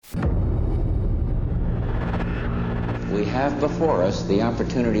have before us the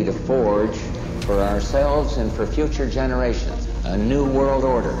opportunity to forge for ourselves and for future generations a new world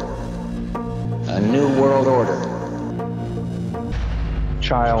order. A new world order.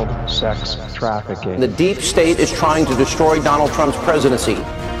 Child sex trafficking. The deep state is trying to destroy Donald Trump's presidency.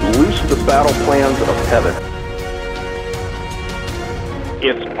 Loose the battle plans of heaven.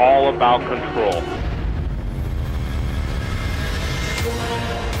 It's all about control.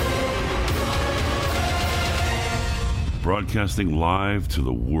 Broadcasting live to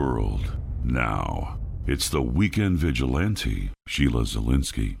the world now. It's the Weekend Vigilante, Sheila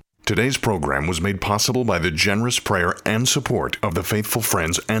Zielinski. Today's program was made possible by the generous prayer and support of the faithful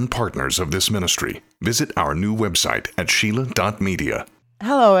friends and partners of this ministry. Visit our new website at sheila.media.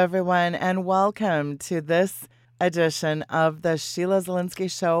 Hello, everyone, and welcome to this edition of the Sheila Zielinski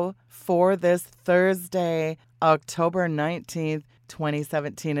Show for this Thursday, October 19th,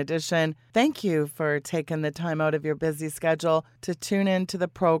 2017 edition. Thank you for taking the time out of your busy schedule to tune in to the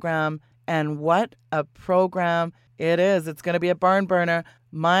program. And what a program it is. It's going to be a barn burner.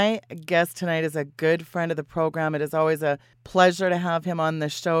 My guest tonight is a good friend of the program. It is always a pleasure to have him on the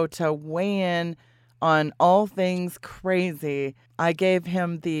show to weigh in on all things crazy. I gave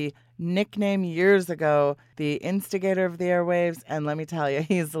him the nickname years ago, the instigator of the airwaves, and let me tell you,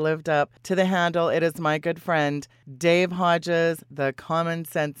 he's lived up to the handle. It is my good friend, Dave Hodges, the common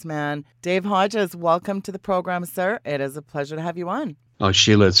sense man. Dave Hodges, welcome to the program, sir. It is a pleasure to have you on. Oh,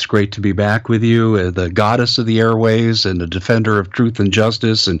 Sheila, it's great to be back with you, the goddess of the airways and the defender of truth and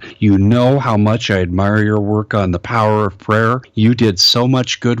justice. And you know how much I admire your work on the power of prayer. You did so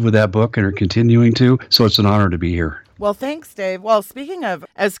much good with that book and are continuing to, so it's an honor to be here. Well, thanks, Dave. Well, speaking of,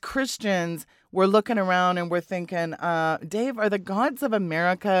 as Christians, we're looking around and we're thinking, Dave, are the gods of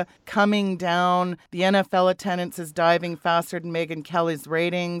America coming down? The NFL attendance is diving faster than Megyn Kelly's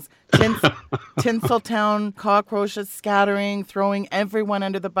ratings. Tinseltown cockroaches scattering, throwing everyone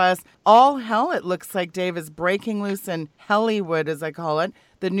under the bus. All hell, it looks like, Dave, is breaking loose in Hollywood, as I call it.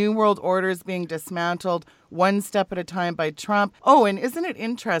 The New World Order is being dismantled one step at a time by Trump. Oh, and isn't it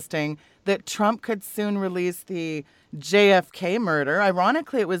interesting that Trump could soon release the JFK murder?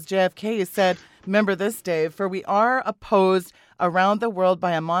 Ironically, it was JFK who said, remember this, Dave, for we are opposed around the world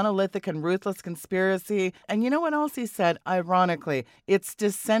by a monolithic and ruthless conspiracy. And you know what else he said? Ironically, its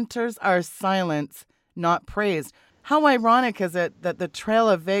dissenters are silenced, not praised. How ironic is it that the trail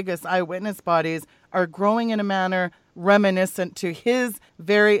of Vegas eyewitness bodies are growing in a manner reminiscent to his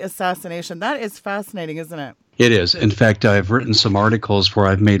very assassination? That is fascinating, isn't it? It is. In fact, I've written some articles where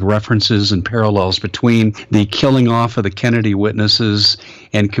I've made references and parallels between the killing off of the Kennedy witnesses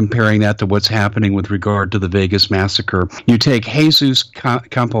and comparing that to what's happening with regard to the Vegas massacre. You take Jesus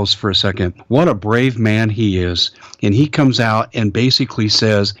Campos for a second. What a brave man he is. And he comes out and basically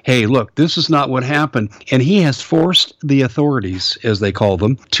says, hey, look, this is not what happened. And he has forced the authorities, as they call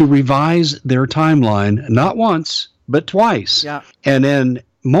them, to revise their timeline, not once, but twice. Yeah. And in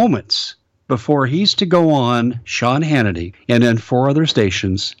moments before he's to go on Sean Hannity and then 4 other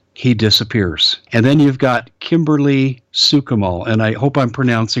stations, he disappears. And then you've got Kimberly Sukamal, and I hope I'm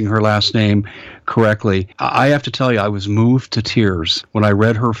pronouncing her last name correctly. I have to tell you, I was moved to tears when I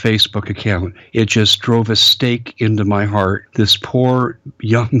read her Facebook account. It just drove a stake into my heart. This poor,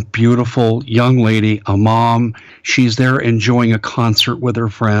 young, beautiful young lady, a mom, she's there enjoying a concert with her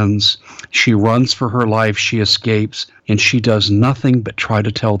friends. She runs for her life. She escapes, and she does nothing but try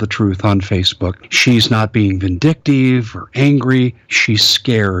to tell the truth on Facebook. She's not being vindictive or angry. She's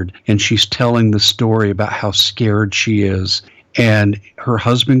scared, and she's telling the story about how scared she is. And her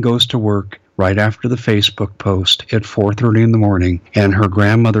husband goes to work right after the Facebook post at 4:30 in the morning, and her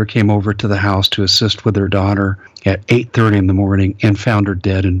grandmother came over to the house to assist with her daughter at 8:30 in the morning and found her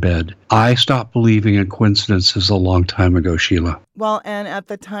dead in bed. I stopped believing in coincidences a long time ago, Sheila. Well, and at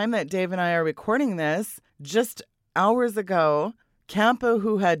the time that Dave and I are recording this, just hours ago, Campo,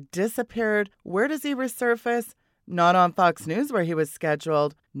 who had disappeared, where does he resurface? Not on Fox News, where he was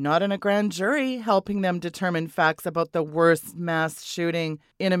scheduled. Not in a grand jury helping them determine facts about the worst mass shooting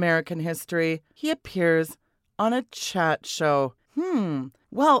in American history. He appears on a chat show.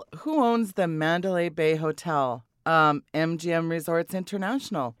 Well, who owns the Mandalay Bay Hotel? MGM Resorts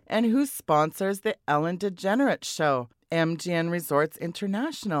International. And who sponsors the Ellen DeGeneres Show? MGM Resorts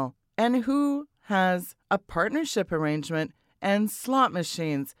International. And who has a partnership arrangement and slot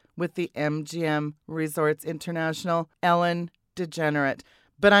machines with the MGM Resorts International? Ellen DeGeneres.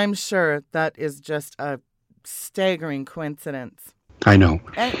 But I'm sure that is just a staggering coincidence. I know.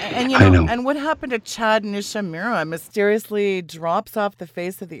 And I know. And what happened to Chad Nishimura? Mysteriously drops off the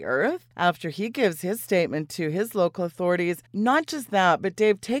face of the earth after he gives his statement to his local authorities. Not just that, but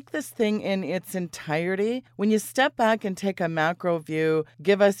Dave, take this thing in its entirety. When you step back and take a macro view,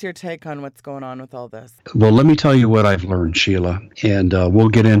 give us your take on what's going on with all this. Well, let me tell you what I've learned, Sheila, and we'll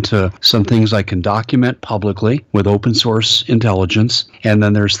get into some things I can document publicly with open source intelligence, and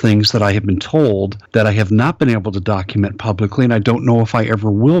then there's things that I have been told that I have not been able to document publicly, and I don't know if I ever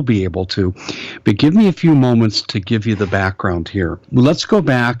will be able to. But give me a few moments to give you the background here. Let's go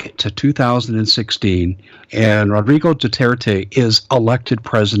back to 2016, and Rodrigo Duterte is elected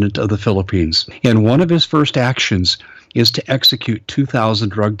president of the Philippines, and one of his first actions is to execute 2,000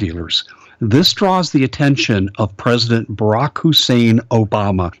 drug dealers. This draws the attention of President Barack Hussein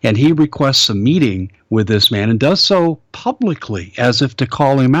Obama, and he requests a meeting with this man and does so publicly as if to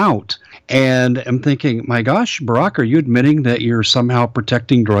call him out. And I'm thinking, my gosh, Barack, are you admitting that you're somehow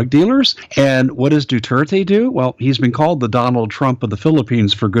protecting drug dealers? And what does Duterte do? Well, he's been called the Donald Trump of the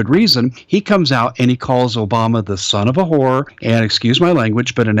Philippines for good reason. He comes out and he calls Obama the son of a whore, and excuse my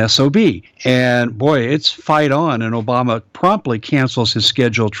language, but an SOB. And boy, it's fight on, and Obama promptly cancels his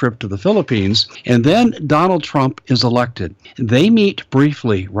scheduled trip to the Philippines. And then Donald Trump is elected. They meet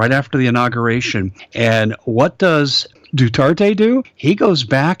briefly right after the inauguration. And what does Duterte do? He goes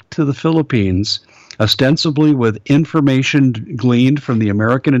back to the Philippines, ostensibly with information gleaned from the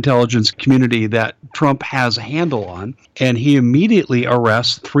American intelligence community that Trump has a handle on, and he immediately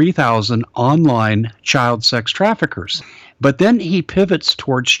arrests 3,000 online child sex traffickers. But then he pivots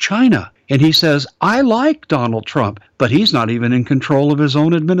towards China, and he says, I like Donald Trump, but he's not even in control of his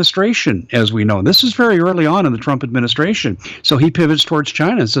own administration, as we know. And this is very early on in the Trump administration. So he pivots towards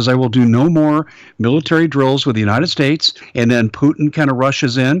China and says, I will do no more military drills with the United States. And then Putin kind of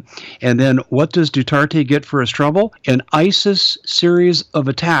rushes in. And then what does Duterte get for his trouble? An ISIS series of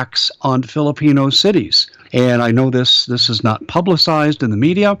attacks on Filipino cities. And I know this is not publicized in the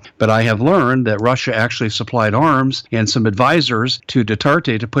media, but I have learned that Russia actually supplied arms and some advisors to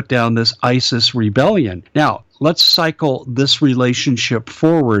Duterte to put down this ISIS rebellion. Now, let's cycle this relationship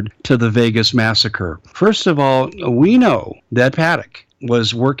forward to the Vegas massacre. First of all, we know that Paddock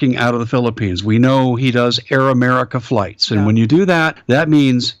was working out of the Philippines. We know he does Air America flights. And when you do that, that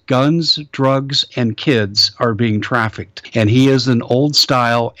means guns, drugs, and kids are being trafficked. And he is an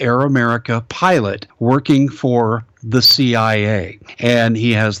old-style Air America pilot working for the CIA. And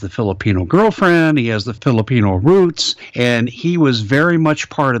he has the Filipino girlfriend, he has the Filipino roots, and he was very much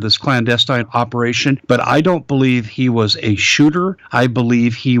part of this clandestine operation. But I don't believe he was a shooter. I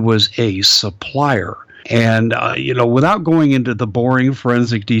believe he was a supplier. And, without going into the boring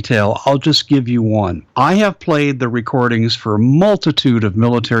forensic detail, I'll just give you one. I have played the recordings for a multitude of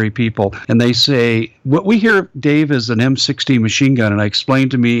military people, and they say, what we hear, Dave, is an M16 machine gun, and I explained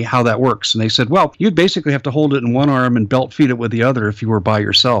to me how that works. And they said, well, you'd basically have to hold it in one arm and belt feed it with the other if you were by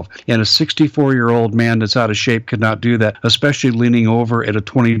yourself. And a 64-year-old man that's out of shape could not do that, especially leaning over at a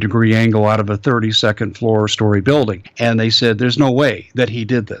 20-degree angle out of a 32nd floor story building. And they said, there's no way that he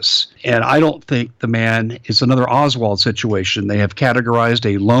did this. And I don't think the man is another Oswald situation. They have categorized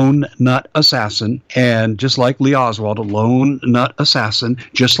a lone nut assassin, and just like Lee Oswald, a lone nut assassin,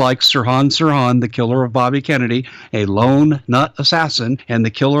 just like Sirhan Sirhan, the killer of Bobby Kennedy, a lone nut assassin, and the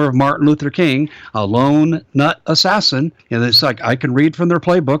killer of Martin Luther King, a lone nut assassin. And it's like, I can read from their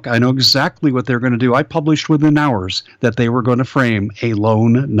playbook. I know exactly what they're going to do. I published within hours that they were going to frame a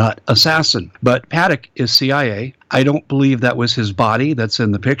lone nut assassin. But Paddock is CIA. I don't believe that was his body that's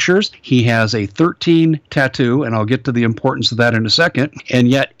in the pictures. He has a 13 tattoo, and I'll get to the importance of that in a second. And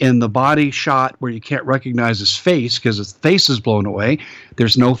yet in the body shot where you can't recognize his face because his face is blown away,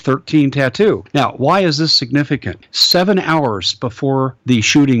 there's no 13 tattoo. Now, why is this significant? 7 hours before the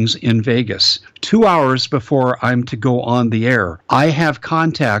shootings in Vegas, 2 hours before I'm to go on the air, I have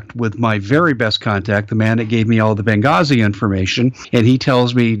contact with my very best contact, the man that gave me all the Benghazi information, and he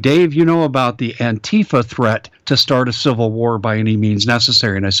tells me, Dave, you know about the Antifa threat to start a civil war by any means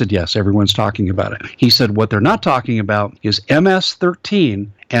necessary? And I said, yes, everyone's talking about it. He said, what they're not talking about is MS-13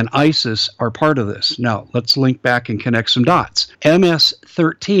 and ISIS are part of this. Now, let's link back and connect some dots.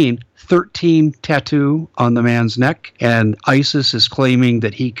 MS-13, 13 tattoo on the man's neck, and ISIS is claiming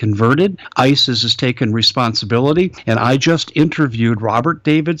that he converted. ISIS has taken responsibility, and I just interviewed Robert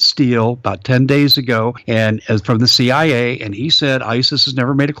David Steele about 10 days ago, and from the CIA, and he said ISIS has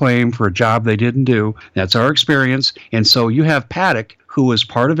never made a claim for a job they didn't do. That's our experience. And so you have Paddock, who was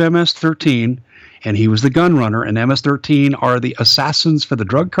part of MS-13, and he was the gun runner, and MS-13 are the assassins for the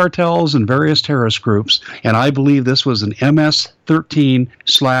drug cartels and various terrorist groups, and I believe this was an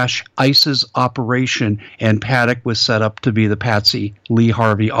MS-13/ISIS operation, and Paddock was set up to be the Patsy Lee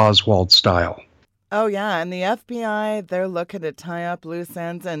Harvey Oswald style. Oh, yeah, and the FBI, they're looking to tie up loose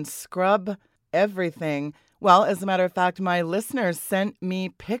ends and scrub everything. Well, as a matter of fact, my listeners sent me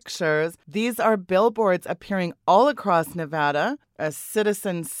pictures. These are billboards appearing all across Nevada, a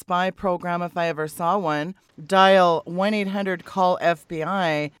citizen spy program if I ever saw one. Dial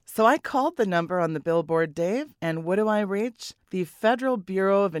 1-800-CALL-FBI. So I called the number on the billboard, Dave, and what do I reach? The Federal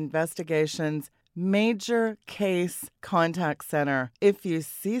Bureau of Investigation's Major Case Contact Center. If you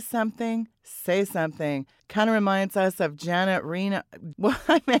see something, say something. Kind of reminds us of Janet Reno. Well,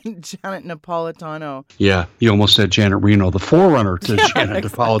 I meant Janet Napolitano. Yeah, you almost said Janet Reno, the forerunner to Janet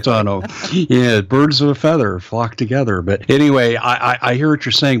Napolitano. Yeah, birds of a feather flock together. But anyway, I hear what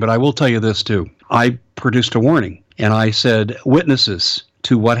you're saying, but I will tell you this too. I produced a warning, and I said, witnesses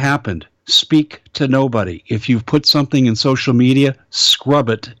to what happened, speak to nobody. If you've put something in social media, scrub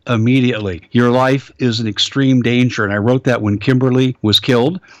it immediately. Your life is in extreme danger. And I wrote that when Kimberly was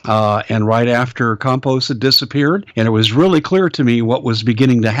killed and right after Campos had disappeared. And it was really clear to me what was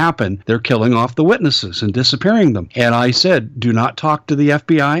beginning to happen. They're killing off the witnesses and disappearing them. And I said, do not talk to the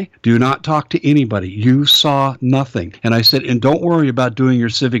FBI. Do not talk to anybody. You saw nothing. And I said, and don't worry about doing your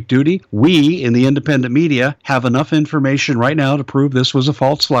civic duty. We in the independent media have enough information right now to prove this was a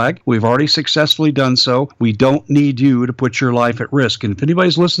false flag. We've already successfully done so. We don't need you to put your life at risk. And if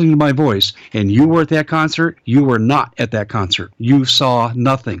anybody's listening to my voice and you were at that concert, you were not at that concert. You saw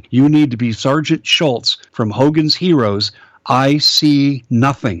nothing. You need to be Sergeant Schultz from Hogan's Heroes. I see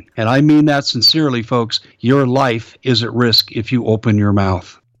nothing. And I mean that sincerely, folks. Your life is at risk if you open your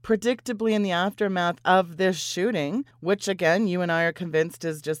mouth. Predictably, in the aftermath of this shooting, which again, you and I are convinced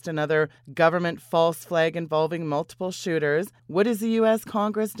is just another government false flag involving multiple shooters, what is the U.S.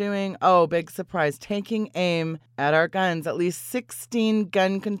 Congress doing? Oh, big surprise, taking aim at our guns. At least 16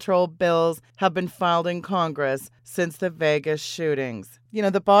 gun control bills have been filed in Congress since the Vegas shootings. You know,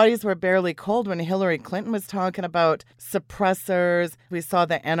 the bodies were barely cold when Hillary Clinton was talking about suppressors. We saw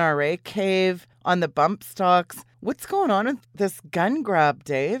the NRA cave on the bump stocks. What's going on with this gun grab,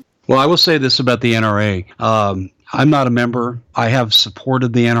 Dave? Well, I will say this about the NRA. I'm not a member. I have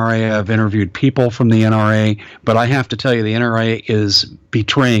supported the NRA. I've interviewed people from the NRA. But I have to tell you, the NRA is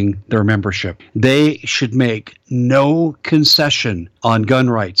betraying their membership. They should make no concession on gun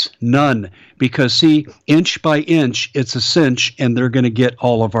rights. None. Because, see, inch by inch, it's a cinch, and they're going to get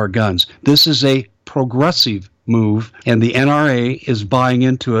all of our guns. This is a progressive move, and the NRA is buying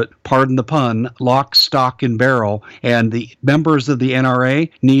into it, pardon the pun, lock, stock, and barrel. And the members of the NRA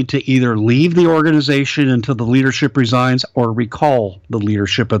need to either leave the organization until the leadership resigns or recall the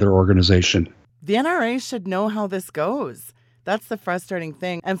leadership of their organization. The NRA should know how this goes. That's the frustrating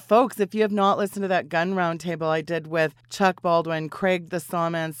thing. And folks, if you have not listened to that gun roundtable I did with Chuck Baldwin, Craig the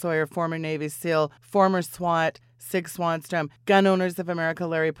Sawman Sawyer, former Navy SEAL, former SWAT, Sig Swanstrom, Gun Owners of America,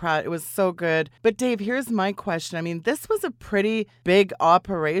 Larry Pratt. It was so good. But Dave, here's my question. I mean, this was a pretty big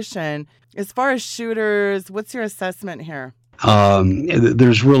operation. As far as shooters, what's your assessment here?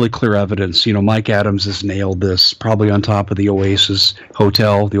 There's really clear evidence. You know, Mike Adams has nailed this, probably on top of the Oasis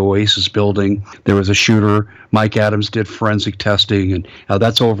Hotel, the Oasis building. There was a shooter. Mike Adams did forensic testing, and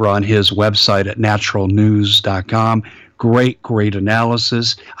that's over on his website at naturalnews.com. Great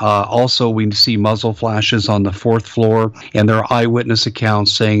analysis. Also, we see muzzle flashes on the fourth floor, and there are eyewitness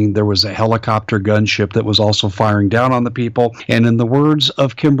accounts saying there was a helicopter gunship that was also firing down on the people. And in the words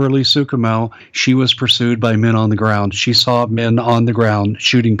of Kimberly Sukumal, she was pursued by men on the ground. She saw men on the ground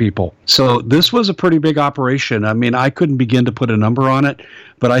shooting people. So this was a pretty big operation. I mean, I couldn't begin to put a number on it,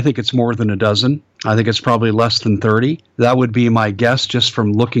 but I think it's more than a dozen. I think it's probably less than 30. That would be my guess just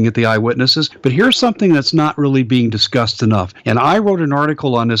from looking at the eyewitnesses. But here's something that's not really being discussed enough. And I wrote an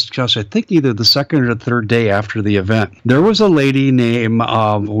article on this just, I think, either the second or the third day after the event. There was a lady named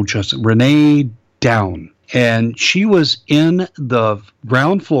Renee Down, and she was in the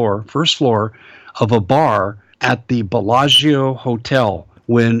first floor of a bar at the Bellagio Hotel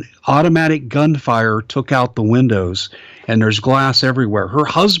when automatic gunfire took out the windows, and there's glass everywhere. Her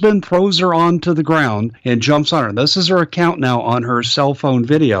husband throws her onto the ground and jumps on her. This is her account now on her cell phone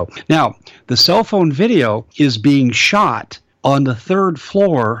video. Now, the cell phone video is being shot on the third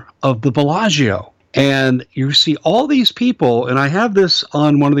floor of the Bellagio. And you see all these people, and I have this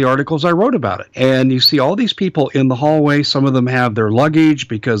on one of the articles I wrote about it, and you see all these people in the hallway. Some of them have their luggage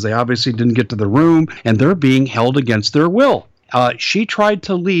because they obviously didn't get to the room, and they're being held against their will. She tried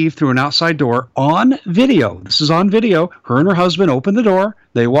to leave through an outside door on video. This is on video. Her and her husband open the door.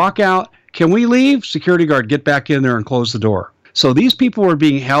 They walk out. Can we leave? Security guard, get back in there and close the door. So these people were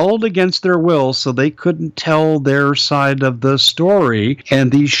being held against their will, so they couldn't tell their side of the story.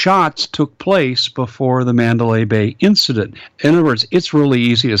 And these shots took place before the Mandalay Bay incident. In other words, it's really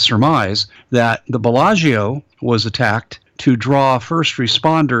easy to surmise that the Bellagio was attacked to draw first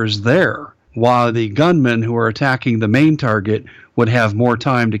responders there, while the gunmen who are attacking the main target would have more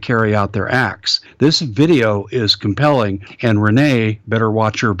time to carry out their acts. This video is compelling, and Renee better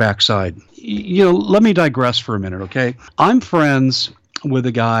watch her backside. Let me digress for a minute, okay? I'm friends with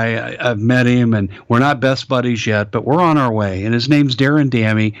a guy. I've met him, and we're not best buddies yet, but we're on our way, and his name's Darren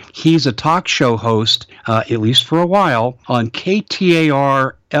Dammy. He's a talk show host, at least for a while, on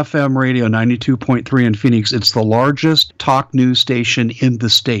KTAR FM radio 92.3 in Phoenix. It's the largest talk news station in the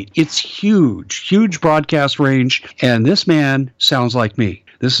state. It's huge broadcast range, and this man sounds like me.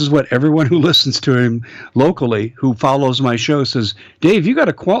 This is what everyone who listens to him locally, who follows my show, says, Dave, you got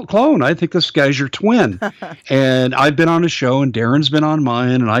a clone. I think this guy's your twin. And I've been on his show, and Darren's been on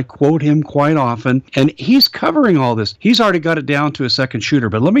mine, and I quote him quite often. And he's covering all this. He's already got it down to a second shooter.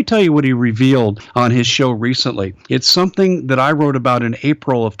 But let me tell you what he revealed on his show recently. It's something that I wrote about in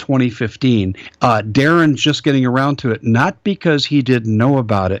April of 2015. Darren's just getting around to it, not because he didn't know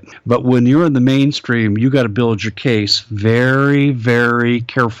about it, but when you're in the mainstream, you got to build your case very, very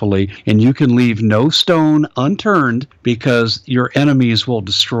carefully, and you can leave no stone unturned because your enemies will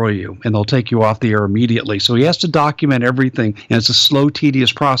destroy you and they'll take you off the air immediately. So he has to document everything, and it's a slow,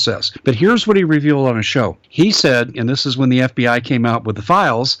 tedious process. But here's what he revealed on his show. He said, and this is when the FBI came out with the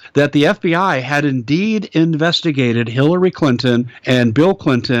files, that the FBI had indeed investigated Hillary Clinton and Bill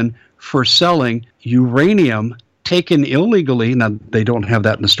Clinton for selling uranium taken illegally. Now, they don't have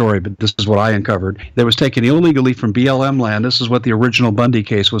that in the story, but this is what I uncovered. That was taken illegally from BLM land. This is what the original Bundy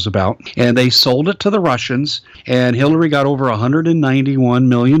case was about. And they sold it to the Russians, and Hillary got over $191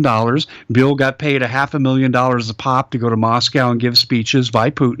 million. Bill got paid $500,000 a pop to go to Moscow and give speeches by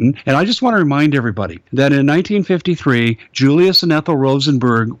Putin. And I just want to remind everybody that in 1953, Julius and Ethel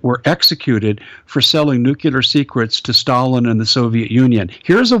Rosenberg were executed for selling nuclear secrets to Stalin and the Soviet Union.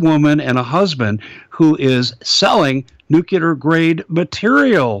 Here's a woman and a husband who is selling nuclear-grade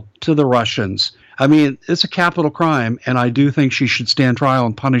material to the Russians. I mean, it's a capital crime, and I do think she should stand trial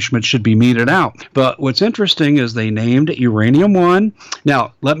and punishment should be meted out. But what's interesting is they named Uranium-1.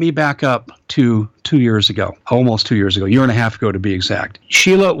 Now, let me back up to 2 years ago, almost 2 years ago, year and a half ago to be exact.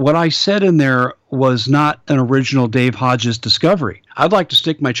 Sheila, what I said in there was not an original Dave Hodges discovery. I'd like to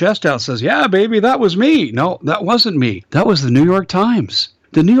stick my chest out and says, yeah, baby, that was me. No, that wasn't me. That was the New York Times.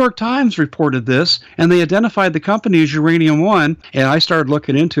 The New York Times reported this, and they identified the company as Uranium-1, and I started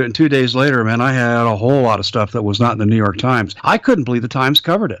looking into it, and 2 days later, man, I had a whole lot of stuff that was not in the New York Times. I couldn't believe the Times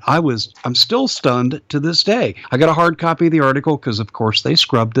covered it. I'm still stunned to this day. I got a hard copy of the article because, of course, they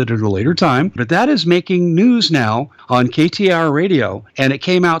scrubbed it at a later time, but that is making news now on KTR radio, and it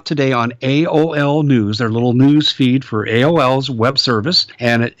came out today on AOL News, their little news feed for AOL's web service,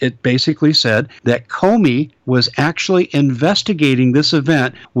 and it basically said that Comey was actually investigating this event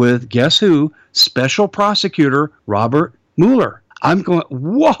with, guess who? Special Prosecutor Robert Mueller. I'm going,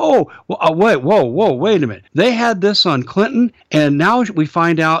 whoa, wait a minute. They had this on Clinton, and now we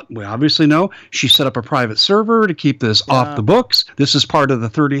find out, we obviously know, she set up a private server to keep this off the books. This is part of the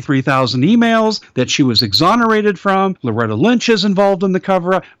 33,000 emails that she was exonerated from. Loretta Lynch is involved in the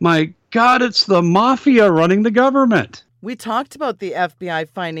cover-up. My God, it's the mafia running the government. We talked about the FBI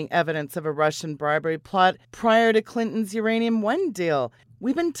finding evidence of a Russian bribery plot prior to Clinton's Uranium-1 deal.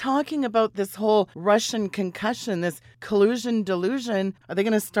 We've been talking about this whole Russian concussion, this collusion delusion. Are they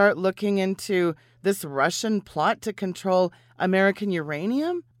going to start looking into this Russian plot to control American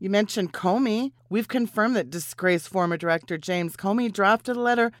uranium? You mentioned Comey. We've confirmed that disgraced former director James Comey drafted a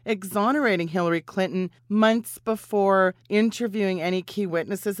letter exonerating Hillary Clinton months before interviewing any key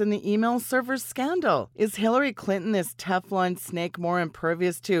witnesses in the email server scandal. Is Hillary Clinton, this Teflon snake, more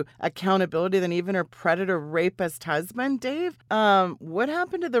impervious to accountability than even her predator rapist husband, Dave? What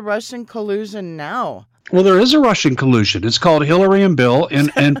happened to the Russian collusion now? Well, there is a Russian collusion. It's called Hillary and Bill and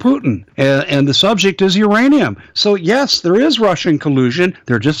Putin. And the subject is uranium. So, yes, there is Russian collusion.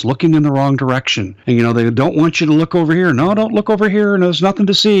 They're just looking in the wrong direction. And, they don't want you to look over here. No, don't look over here. And there's nothing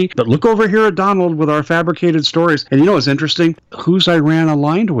to see. But look over here at Donald with our fabricated stories. And what's interesting? Who's Iran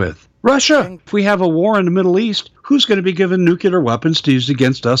aligned with? Russia. If we have a war in the Middle East, who's going to be given nuclear weapons to use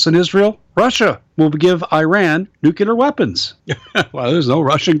against us in Israel? Russia will give Iran nuclear weapons. Well, there's no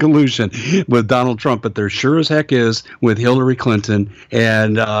Russian collusion with Donald Trump, but there sure as heck is with Hillary Clinton.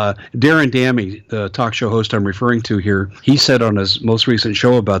 And Darren Dammy, the talk show host I'm referring to here, he said on his most recent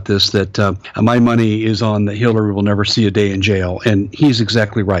show about this that my money is on that Hillary will never see a day in jail. And he's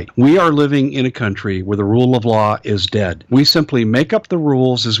exactly right. We are living in a country where the rule of law is dead. We simply make up the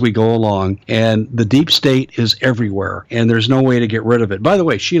rules as we go along, and the deep state is everywhere, and there's no way to get rid of it. By the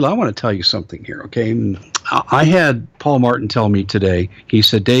way, Sheila, I want to tell you something here, okay? I had Paul Martin tell me today, he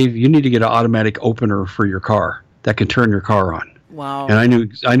said, Dave, you need to get an automatic opener for your car that can turn your car on. Wow. And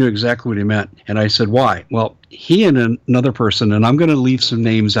I knew exactly what he meant. And I said, why? Well, he and another person, and I'm going to leave some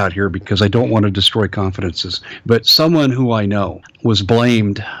names out here because I don't want to destroy confidences, but someone who I know was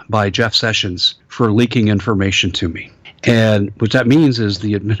blamed by Jeff Sessions for leaking information to me. And what that means is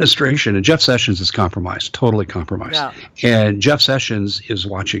the administration, and Jeff Sessions is compromised, totally compromised. Yeah. And Jeff Sessions is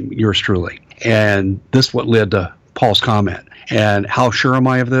watching yours truly. And this is what led to Paul's comment. And how sure am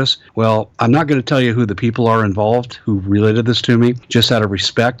I of this? Well, I'm not going to tell you who the people are involved who related this to me, just out of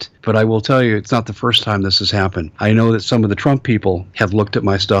respect. But I will tell you, it's not the first time this has happened. I know that some of the Trump people have looked at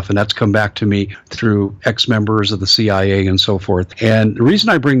my stuff, and that's come back to me through ex-members of the CIA and so forth. And the reason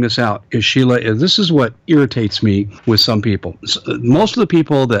I bring this out is, Sheila, this is what irritates me with some people. Most of the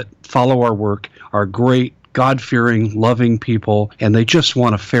people that follow our work are great, God-fearing, loving people, and they just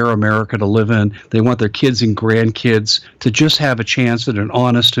want a fair America to live in. They want their kids and grandkids to just have a chance at an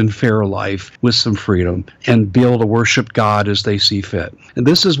honest and fair life with some freedom and be able to worship God as they see fit. And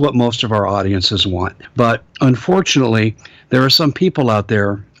this is what most of our audiences want. But unfortunately, there are some people out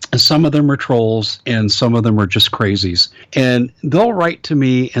there, some of them are trolls, and some of them are just crazies. And they'll write to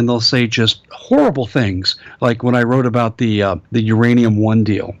me and they'll say just horrible things, like when I wrote about the Uranium One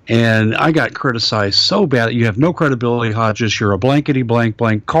deal. And I got criticized so bad. You have no credibility, Hodges. You're a blankety blank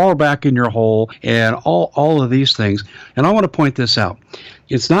blank. Call back in your hole, and all of these things. And I want to point this out.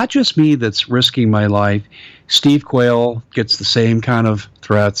 It's not just me that's risking my life. Steve Quayle gets the same kind of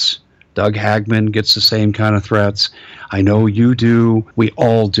threats. Doug Hagman gets the same kind of threats. I know you do. We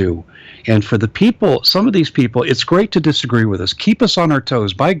all do. And for the people, some of these people, it's great to disagree with us. Keep us on our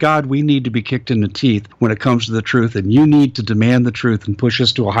toes. By God, we need to be kicked in the teeth when it comes to the truth, and you need to demand the truth and push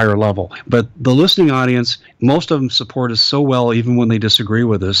us to a higher level. But the listening audience, most of them support us so well, even when they disagree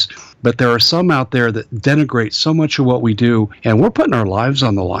with us. But there are some out there that denigrate so much of what we do, and we're putting our lives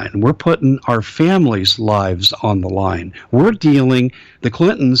on the line. We're putting our families' lives on the line. The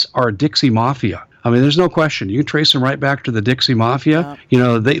Clintons are a Dixie Mafia. I mean, there's no question. You can trace them right back to the Dixie Mafia. Yeah. You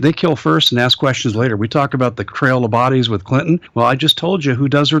know, they kill first and ask questions later. We talk about the trail of bodies with Clinton. Well, I just told you who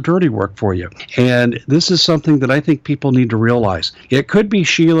does her dirty work for you. And this is something that I think people need to realize. It could be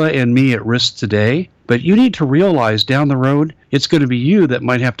Sheila and me at risk today, but you need to realize down the road, it's going to be you that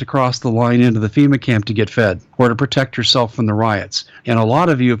might have to cross the line into the FEMA camp to get fed or to protect yourself from the riots. And a lot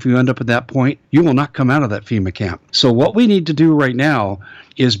of you, if you end up at that point, you will not come out of that FEMA camp. So what we need to do right now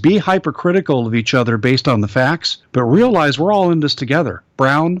is be hypercritical of each other based on the facts, but realize we're all in this together.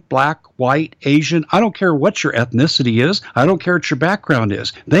 Brown, black, white, Asian, I don't care what your ethnicity is. I don't care what your background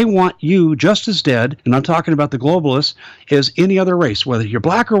is. They want you just as dead, and I'm talking about the globalists, as any other race. Whether you're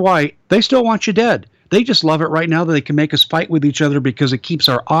black or white, they still want you dead. They just love it right now that they can make us fight with each other because it keeps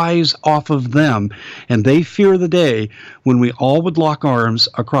our eyes off of them. And they fear the day when we all would lock arms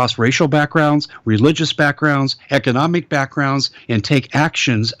across racial backgrounds, religious backgrounds, economic backgrounds, and take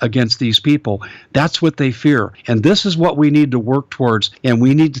actions against these people. That's what they fear. And this is what we need to work towards. And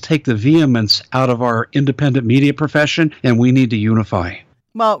we need to take the vehemence out of our independent media profession, and we need to unify.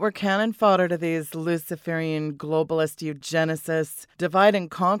 Well, we're cannon fodder to these Luciferian globalist eugenicists. Divide and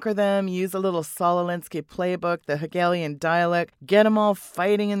conquer them, use a little Saul Alinsky playbook, the Hegelian dialect, get them all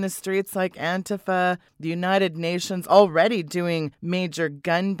fighting in the streets like Antifa, the United Nations already doing major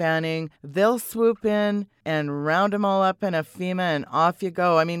gun banning. They'll swoop in and round them all up in a FEMA and off you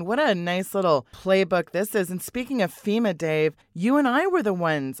go. I mean, what a nice little playbook this is. And speaking of FEMA, Dave, you and I were the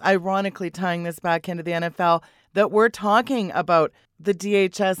ones, ironically tying this back into the NFL, that we're talking about the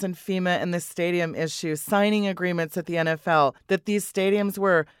DHS and FEMA and the stadium issue, signing agreements at the NFL, that these stadiums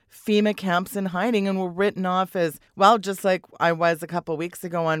were FEMA camps in hiding and were written off as, well, just like I was a couple weeks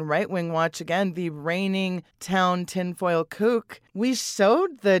ago on Right Wing Watch again, the reigning town tinfoil kook. We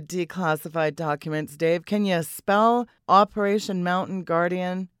showed the declassified documents, Dave. Can you spell Operation Mountain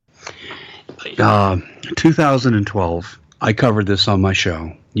Guardian? 2012, I covered this on my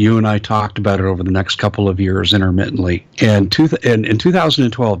show. You and I talked about it over the next couple of years intermittently. And in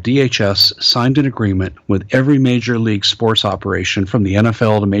 2012, DHS signed an agreement with every major league sports operation, from the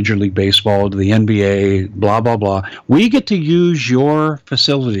NFL to Major League Baseball to the NBA, blah, blah, blah. We get to use your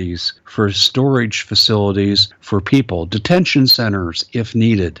facilities for storage facilities for people, detention centers if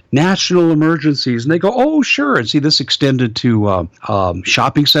needed, national emergencies. And they go, oh, sure. And see, this extended to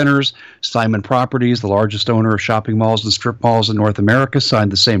shopping centers. Simon Properties, the largest owner of shopping malls and strip malls in North America,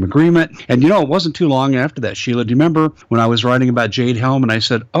 signed the same agreement. And, it wasn't too long after that, Sheila. Do you remember when I was writing about Jade Helm and I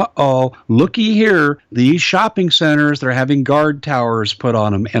said, looky here, these shopping centers, they're having guard towers put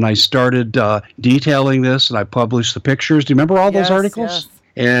on them. And I started detailing this, and I published the pictures. Do you remember all those articles? Yes.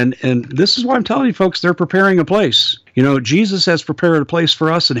 And this is why I'm telling you, folks, they're preparing a place. Jesus has prepared a place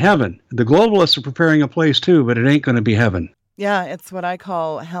for us in heaven. The globalists are preparing a place too, but it ain't going to be heaven. Yeah, it's what I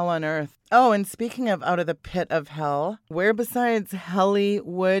call hell on earth. Oh, and speaking of out of the pit of hell, where besides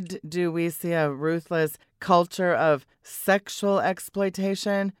Hollywood do we see a ruthless culture of sexual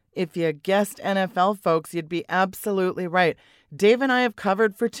exploitation? If you guessed NFL, folks, you'd be absolutely right. Dave and I have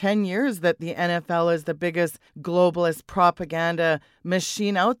covered for 10 years that the NFL is the biggest globalist propaganda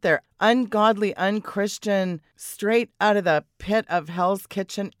machine out there. Ungodly, unchristian, straight out of the pit of hell's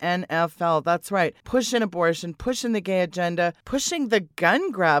kitchen NFL. That's right. Pushing abortion, pushing the gay agenda, pushing the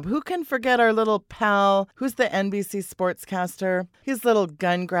gun grab. Who can forget our little pal? Who's the NBC sportscaster? His little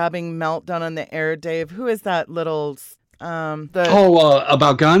gun grabbing meltdown on the air, Dave. Who is that little...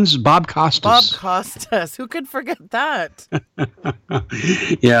 about guns? Bob Costas. Bob Costas. Who could forget that?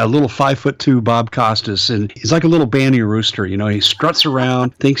 Yeah, a little 5'2" Bob Costas. And he's like a little banty rooster. He struts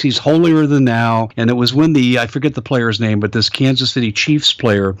around, thinks he's holier than thou. And it was when I forget the player's name, but this Kansas City Chiefs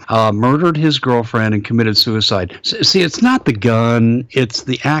player murdered his girlfriend and committed suicide. See, it's not the gun. It's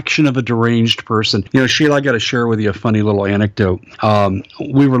the action of a deranged person. Sheila, I got to share with you a funny little anecdote.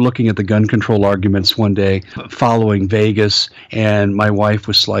 We were looking at the gun control arguments one day following Vegas, and my wife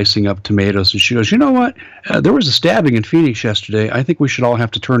was slicing up tomatoes, and she goes, you know what? There was a stabbing in Phoenix yesterday. I think we should all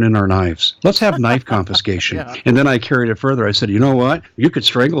have to turn in our knives. Let's have knife confiscation. Yeah. And then I carried it further. I said, you know what? You could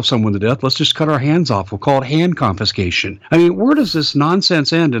strangle someone to death. Let's just cut our hands off. We'll call it hand confiscation. I mean, where does this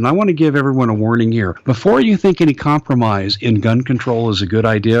nonsense end? And I want to give everyone a warning here. Before you think any compromise in gun control is a good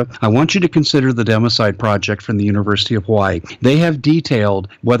idea, I want you to consider the Democide Project from the University of Hawaii. They have detailed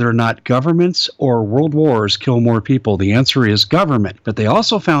whether or not governments or world wars kill more people. The answer is government. But they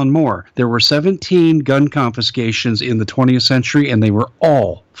also found more. There were 17 gun confiscations in the 20th century, and they were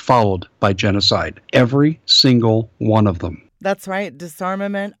all followed by genocide. Every single one of them. That's right.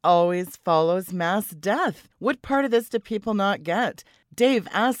 Disarmament always follows mass death. What part of this do people not get? Dave,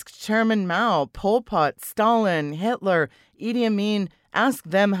 ask Chairman Mao, Pol Pot, Stalin, Hitler, Idi Amin. Ask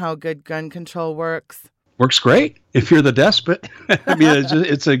them how good gun control works. Works great if you're the despot. I mean,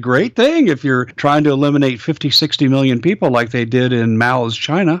 it's a great thing if you're trying to eliminate 50, 60 million people like they did in Mao's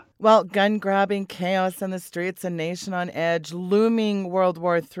China. Well, gun grabbing, chaos in the streets, a nation on edge, looming World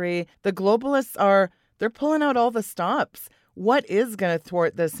War III. The globalists they're pulling out all the stops. What is going to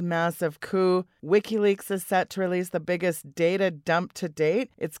thwart this massive coup? WikiLeaks is set to release the biggest data dump to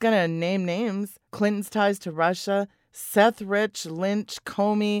date. It's going to name names. Clinton's ties to Russia, Seth Rich, Lynch,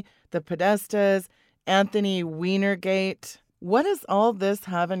 Comey, the Podestas, Anthony Weinergate. What does all this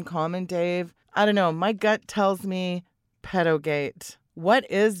have in common, Dave? I don't know. My gut tells me pedogate. What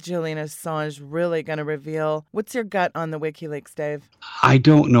is Julian Assange really going to reveal? What's your gut on the WikiLeaks, Dave? I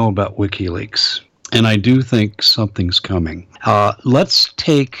don't know about WikiLeaks, and I do think something's coming. Let's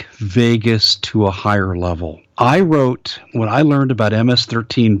take Vegas to a higher level. I wrote, when I learned about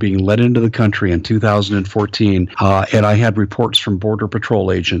MS-13 being let into the country in 2014, and I had reports from Border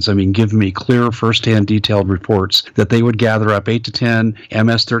Patrol agents, give me clear, firsthand, detailed reports that they would gather up 8 to 10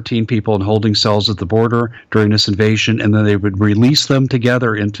 MS-13 people in holding cells at the border during this invasion, and then they would release them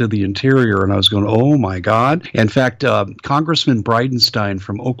together into the interior. And I was going, oh my God. In fact, Congressman Bridenstine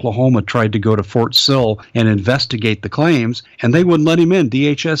from Oklahoma tried to go to Fort Sill and investigate the claims, and they wouldn't let him in.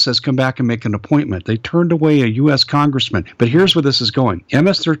 DHS says, come back and make an appointment. They turned away a U.S. congressman. But here's where this is going.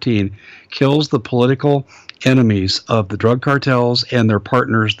 MS-13 kills the political enemies of the drug cartels and their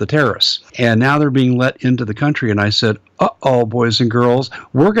partners, the terrorists. And now they're being let into the country. And I said, uh-oh, boys and girls,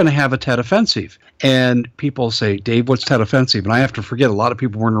 we're going to have a Tet Offensive. And people say, Dave, what's Tet Offensive? And I have to forget, a lot of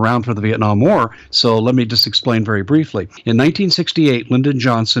people weren't around for the Vietnam War. So let me just explain very briefly. In 1968, Lyndon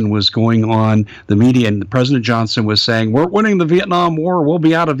Johnson was going on the media, and President Johnson was saying, we're winning the Vietnam War. We'll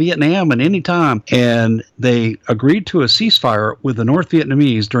be out of Vietnam at any time. And they agreed to a ceasefire with the North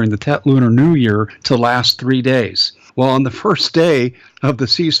Vietnamese during the Tet Lunar New Year to last 3 days. Well, on the first day of the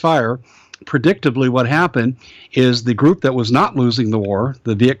ceasefire, predictably, what happened is the group that was not losing the war,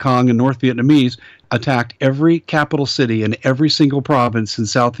 the Viet Cong and North Vietnamese, attacked every capital city in every single province in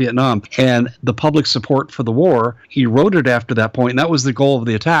South Vietnam. And the public support for the war eroded after that point, and that was the goal of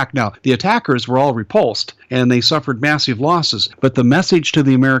the attack. Now, the attackers were all repulsed, and they suffered massive losses. But the message to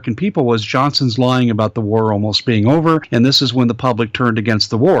the American people was Johnson's lying about the war almost being over, and this is when the public turned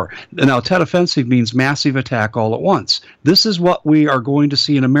against the war. Now, Tet Offensive means massive attack all at once. This is what we are going to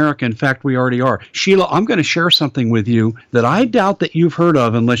see in America. In fact, we already are. Sheila, I'm going to share something with you that I doubt that you've heard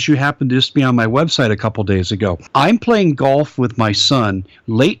of unless you happen to just be on my website a couple days ago. I'm playing golf with my son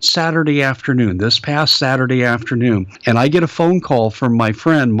late Saturday afternoon, this past Saturday afternoon, and I get a phone call from my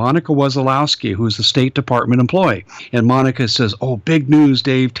friend Monica Wazalowski, who's a State Department employee. And Monica says, "Oh, big news,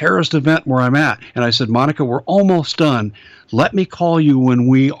 Dave, terrorist event where I'm at." And I said, "Monica, we're almost done. Let me call you when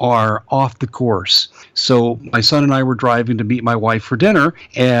we are off the course." So my son and I were driving to meet my wife for dinner,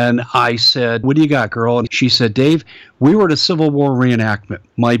 and I said, "What do you got, girl?" And she said, "Dave, we were at a Civil War reenactment.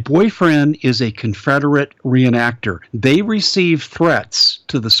 My boyfriend is a Confederate reenactor. They received threats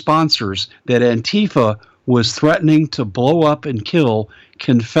to the sponsors that Antifa was threatening to blow up and kill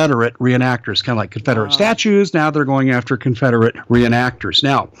Confederate reenactors, kind of like Confederate statues. Now they're going after Confederate reenactors."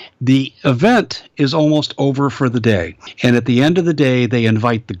 Now, the event is almost over for the day. And at the end of the day, they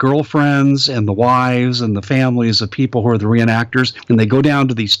invite the girlfriends and the wives and the families of people who are the reenactors, and they go down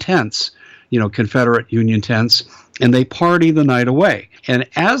to these tents, Confederate Union tents, and they party the night away. And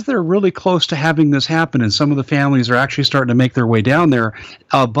as they're really close to having this happen, and some of the families are actually starting to make their way down there,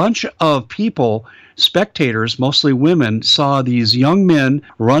 a bunch of people, spectators, mostly women, saw these young men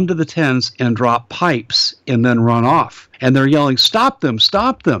run to the tents and drop pipes and then run off. And they're yelling, "Stop them,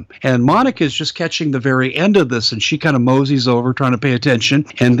 stop them." And Monica's just catching the very end of this, and she kind of moseys over trying to pay attention.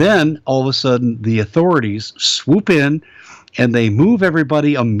 And then all of a sudden the authorities swoop in and they move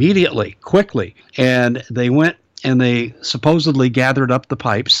everybody immediately, quickly. And they went and they supposedly gathered up the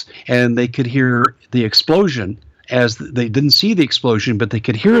pipes, and they could hear the explosion. As they didn't see the explosion, but they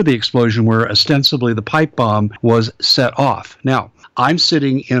could hear the explosion where ostensibly the pipe bomb was set off. Now, I'm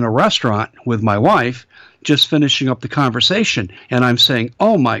sitting in a restaurant with my wife, just finishing up the conversation, and I'm saying,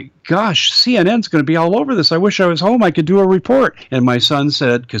 "Oh my gosh, CNN's going to be all over this. I wish I was home. I could do a report." And my son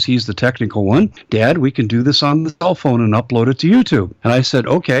said, because he's the technical one, "Dad, we can do this on the cell phone and upload it to YouTube." And I said,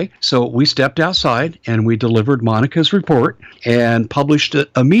 "Okay." So we stepped outside and we delivered Monica's report and published it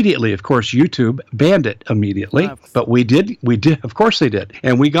immediately. Of course, YouTube banned it immediately, but we did. Of course they did.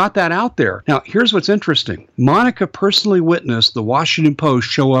 And we got that out there. Now, here's what's interesting. Monica personally witnessed the Washington Post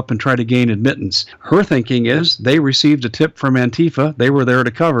show up and try to gain admittance. Her thinking is they received a tip from Antifa. They were there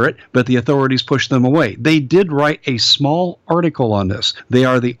to cover it, but the authorities pushed them away. They did write a small article on this. They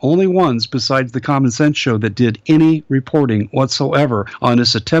are the only ones besides the Common Sense Show that did any reporting whatsoever on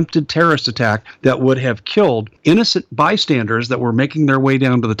this attempted terrorist attack that would have killed innocent bystanders that were making their way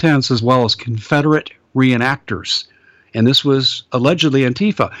down to the tents, as well as Confederate reenactors. And this was allegedly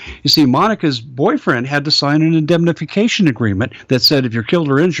Antifa. You see, Monica's boyfriend had to sign an indemnification agreement that said if you're killed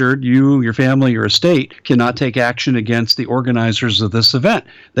or injured, you, your family, your estate cannot take action against the organizers of this event.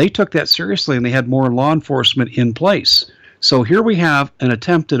 They took that seriously, and they had more law enforcement in place. So here we have an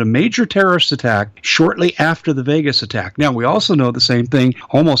attempt at a major terrorist attack shortly after the Vegas attack. Now, we also know the same thing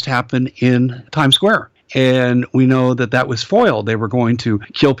almost happened in Times Square. And we know that that was foiled. They were going to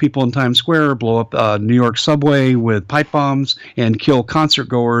kill people in Times Square, blow up New York subway with pipe bombs, and kill concert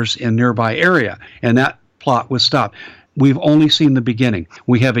goers in nearby area. And that plot was stopped. We've only seen the beginning.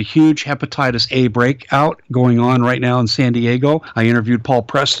 We have a huge hepatitis A breakout going on right now in San Diego. I interviewed Paul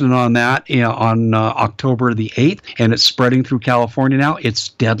Preston on that on October the 8th, and it's spreading through California now. It's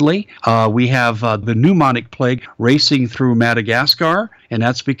deadly. We have the pneumonic plague racing through Madagascar, and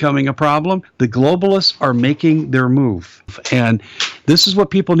that's becoming a problem. The globalists are making their move. And this is what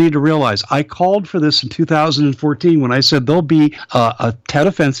people need to realize. I called for this in 2014 when I said there'll be a Tet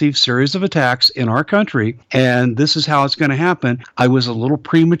Offensive series of attacks in our country, and this is how it's going to happen. I was a little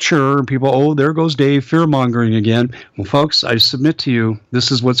premature, and people, "Oh, there goes Dave, fear-mongering again." Well, folks, I submit to you,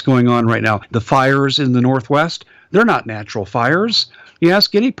 this is what's going on right now. The fires in the Northwest, they're not natural fires. You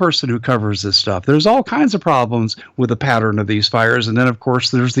ask any person who covers this stuff. There's all kinds of problems with the pattern of these fires. And then, of course,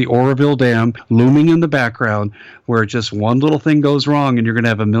 there's the Oroville Dam looming in the background where just one little thing goes wrong and you're going to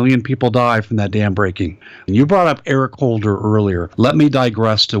have 1 million people die from that dam breaking. And you brought up Eric Holder earlier. Let me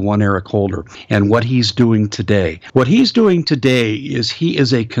digress to one Eric Holder and what he's doing today. What he's doing today is he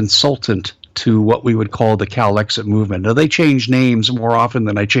is a consultant to what we would call the Cal Exit movement. Now, they change names more often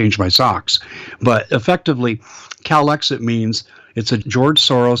than I change my socks. But effectively, Cal Exit means It's a George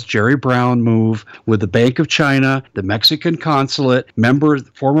Soros, Jerry Brown move with the Bank of China, the Mexican consulate,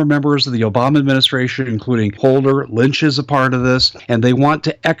 former members of the Obama administration, including Holder. Lynch is a part of this, and they want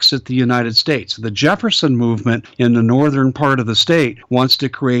to exit the United States. The Jefferson movement in the northern part of the state wants to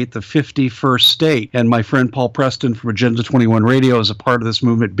create the 51st state, and my friend Paul Preston from Agenda 21 Radio is a part of this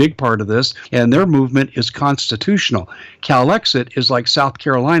movement, big part of this, and their movement is constitutional. Calexit is like South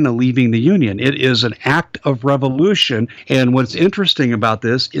Carolina leaving the Union. It is an act of revolution, and what's interesting about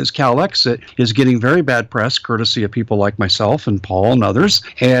this is Calexit is getting very bad press, courtesy of people like myself and Paul and others,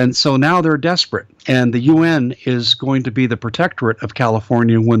 and so now they're desperate. And the UN is going to be the protectorate of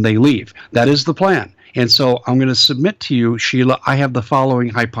California when they leave. That is the plan. And so I'm going to submit to you, Sheila, I have the following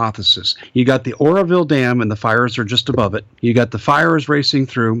hypothesis. You got the Oroville Dam and the fires are just above it. You got the fires racing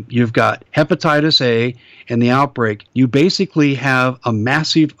through. You've got hepatitis A and the outbreak. You basically have a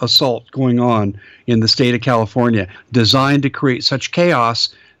massive assault going on in the state of California designed to create such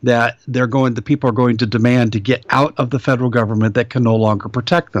chaos that the people are going to demand to get out of the federal government that can no longer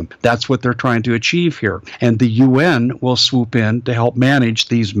protect them. That's what they're trying to achieve here. And the UN will swoop in to help manage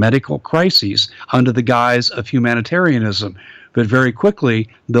these medical crises under the guise of humanitarianism. But very quickly,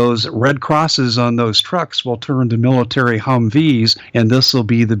 those red crosses on those trucks will turn to military Humvees, and this will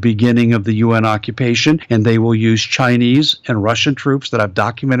be the beginning of the UN occupation, and they will use Chinese and Russian troops that have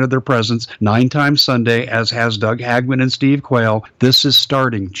documented their presence 9 times Sunday, as has Doug Hagman and Steve Quayle. This is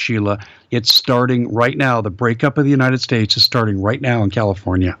starting, Sheila. It's starting right now. The breakup of the United States is starting right now in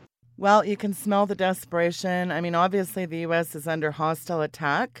California. Well, you can smell the desperation. I mean, obviously the U.S. is under hostile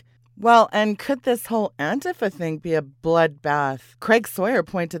attack. Well, and could this whole Antifa thing be a bloodbath? Craig Sawyer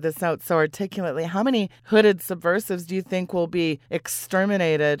pointed this out so articulately. How many hooded subversives do you think will be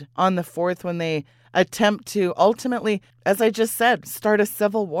exterminated on the 4th when they attempt to ultimately, as I just said, start a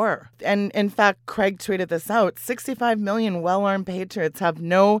civil war? And in fact, Craig tweeted this out. 65 million well-armed patriots have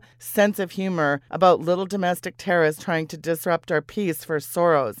no sense of humor about little domestic terrorists trying to disrupt our peace for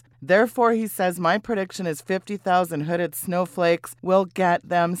Soros. Therefore, he says, my prediction is 50,000 hooded snowflakes will get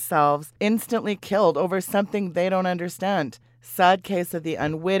themselves instantly killed over something they don't understand. Sad case of the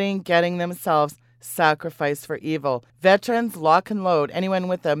unwitting getting themselves sacrificed for evil. Veterans, lock and load. Anyone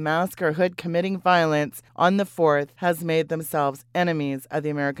with a mask or hood committing violence on the 4th has made themselves enemies of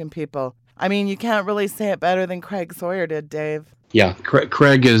the American people. I mean, you can't really say it better than Craig Sawyer did, Dave. Yeah,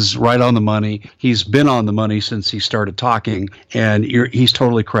 Craig is right on the money. He's been on the money since he started talking, and he's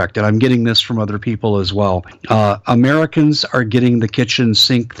totally correct. And I'm getting this from other people as well. Americans are getting the kitchen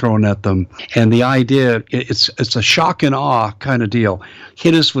sink thrown at them, and the idea, it's a shock and awe kind of deal.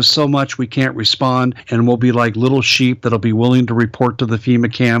 Hit us with so much we can't respond, and we'll be like little sheep that'll be willing to report to the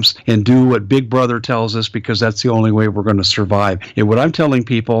FEMA camps and do what Big Brother tells us because that's the only way we're going to survive. And what I'm telling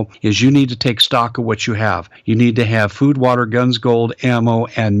people is you need to take stock of what you have. You need to have food, water, guns, gold, ammo,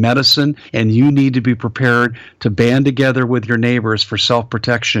 and medicine, and you need to be prepared to band together with your neighbors for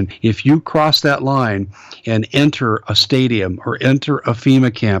self-protection. If you cross that line and enter a stadium or enter a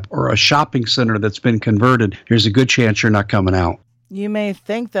FEMA camp or a shopping center that's been converted, there's a good chance you're not coming out. You may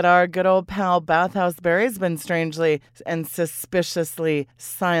think that our good old pal Bathhouse Barry's been strangely and suspiciously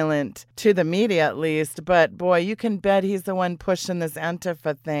silent, to the media at least, but boy, you can bet he's the one pushing this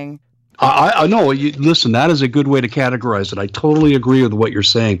Antifa thing. I know. Listen, that is a good way to categorize it. I totally agree with what you're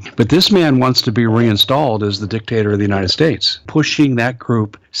saying. But this man wants to be reinstalled as the dictator of the United States, pushing that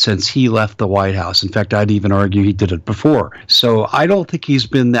group since he left the White House. In fact, I'd even argue he did it before. So I don't think he's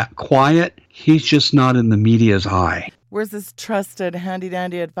been that quiet. He's just not in the media's eye. Where's his trusted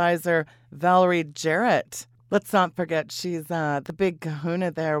handy-dandy advisor, Valerie Jarrett? Let's not forget she's the big kahuna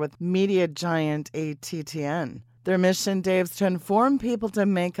there with media giant ATTN. Their mission, Dave, is to inform people to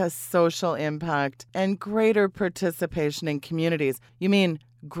make a social impact and greater participation in communities. You mean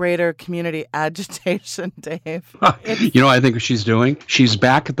greater community agitation, Dave? You know what I think she's doing? She's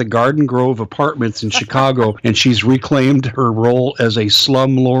back at the Garden Grove Apartments in Chicago, and she's reclaimed her role as a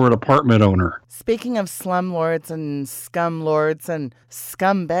slumlord apartment owner. Speaking of slumlords and scumlords and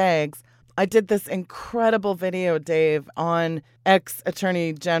scumbags, I did this incredible video, Dave, on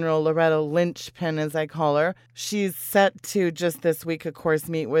ex-Attorney General Loretta Lynchpin, as I call her. She's set to just this week, of course,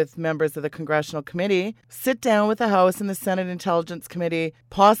 meet with members of the Congressional Committee, sit down with the House and the Senate Intelligence Committee,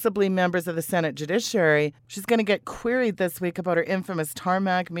 possibly members of the Senate Judiciary. She's going to get queried this week about her infamous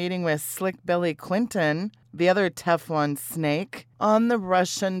tarmac meeting with Slick Billy Clinton, the other Teflon snake, on the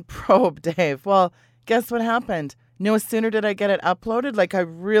Russian probe, Dave. Well, guess what happened? No sooner did I get it uploaded, like I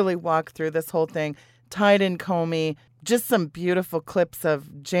really walked through this whole thing, tied in Comey, just some beautiful clips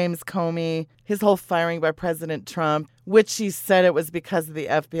of James Comey, his whole firing by President Trump, which he said it was because of the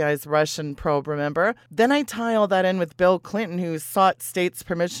FBI's Russian probe, remember? Then I tie all that in with Bill Clinton, who sought states'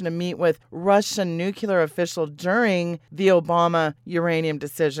 permission to meet with Russian nuclear official during the Obama uranium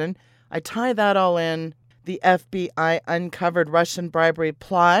decision. I tie that all in. The FBI uncovered Russian bribery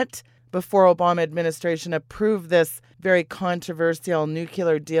plot before Obama administration approved this very controversial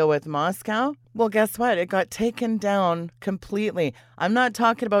nuclear deal with Moscow. Well, guess what? It got taken down completely. I'm not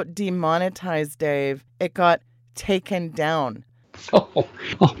talking about demonetized, Dave. It got taken down. Oh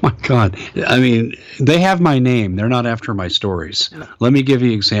my God. I mean, they have my name. They're not after my stories. No. Let me give you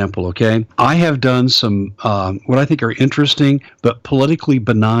an example, okay? I have done some what I think are interesting but politically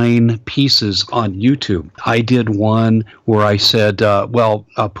benign pieces on YouTube. I did one where I said,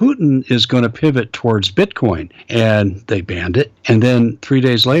 Putin is going to pivot towards Bitcoin, and they banned it. And then 3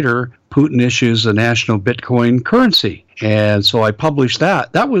 days later, Putin issues a national Bitcoin currency. And so I published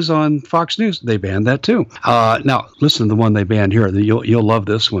that. That was on Fox News. They banned that too. Now, listen to the one they banned here. You'll love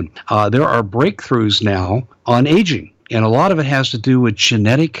this one. There are breakthroughs now on aging. And a lot of it has to do with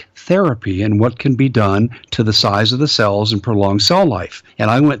genetic therapy and what can be done to the size of the cells and prolong cell life. And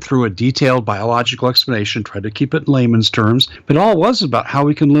I went through a detailed biological explanation, tried to keep it in layman's terms, but all it was about how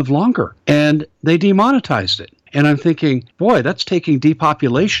we can live longer. And they demonetized it. And I'm thinking, boy, that's taking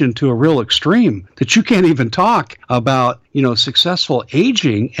depopulation to a real extreme, that you can't even talk about, successful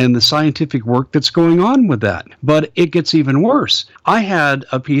aging and the scientific work that's going on with that. But it gets even worse. I had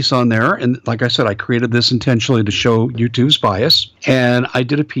a piece on there, and like I said, I created this intentionally to show YouTube's bias, and I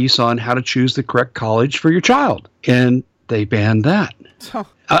did a piece on how to choose the correct college for your child, and they banned that.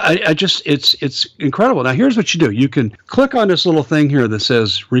 It's incredible. Now, here's what you do. You can click on this little thing here that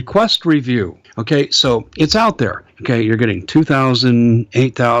says request review. Okay, so it's out there. Okay, you're getting 2,000,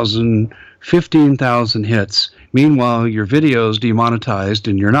 8,000, 15,000 hits. Meanwhile, your video is demonetized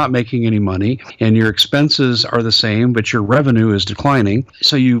and you're not making any money and your expenses are the same, but your revenue is declining.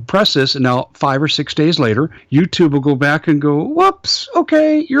 So you press this, and now 5 or 6 days later, YouTube will go back and go, whoops,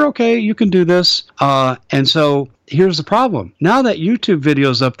 okay, you're okay, you can do this. And so here's the problem. Now that YouTube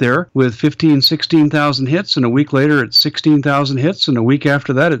video's up there with 15, 16,000 hits, and a week later it's 16,000 hits, and a week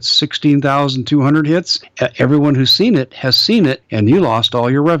after that it's 16,200 hits, everyone who's seen it has seen it, and you lost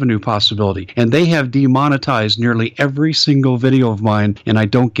all your revenue possibility. And they have demonetized nearly every single video of mine, and I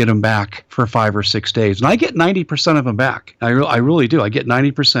don't get them back for 5 or 6 days. And I get 90% of them back. I really do. I get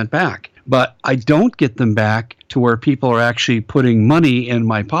 90% back. But I don't get them back to where people are actually putting money in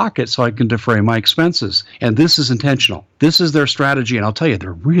my pocket so I can defray my expenses. And this is intentional. This is their strategy. And I'll tell you,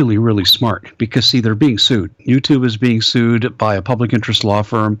 they're really, really smart because, see, they're being sued. YouTube is being sued by a public interest law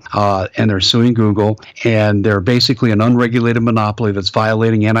firm, and they're suing Google. And they're basically an unregulated monopoly that's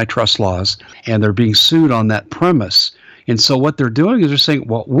violating antitrust laws. And they're being sued on that premise. And so what they're doing is they're saying,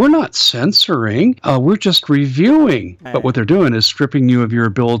 well, we're not censoring, we're just reviewing. But what they're doing is stripping you of your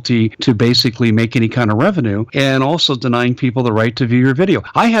ability to basically make any kind of revenue and also denying people the right to view your video.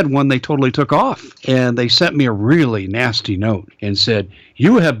 I had one they totally took off, and they sent me a really nasty note and said,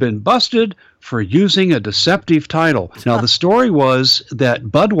 you have been busted for using a deceptive title. Now, the story was that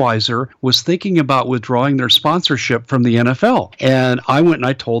Budweiser was thinking about withdrawing their sponsorship from the NFL. And I went and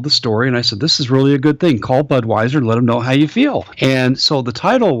I told the story, and I said, this is really a good thing. Call Budweiser and let them know how you feel. And so the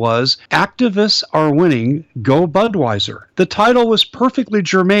title was, Activists Are Winning, Go Budweiser. The title was perfectly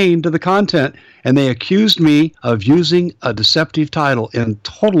germane to the content, and they accused me of using a deceptive title and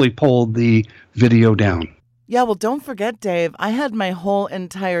totally pulled the video down. Yeah, well, don't forget, Dave, I had my whole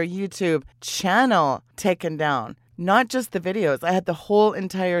entire YouTube channel taken down. Not just the videos. I had the whole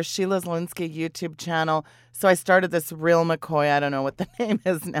entire Sheila Zielinski YouTube channel. So I started this Real McCoy. I don't know what the name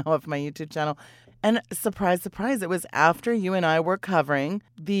is now of my YouTube channel. And surprise, surprise, it was after you and I were covering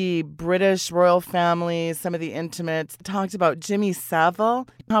the British royal family, some of the intimates, talked about Jimmy Savile,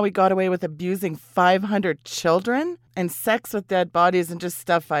 how he got away with abusing 500 children and sex with dead bodies and just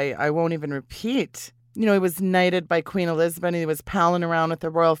stuff I won't even repeat. He was knighted by Queen Elizabeth, and he was palling around with the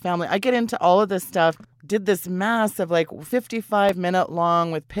royal family. I get into all of this stuff, did this massive 55-minute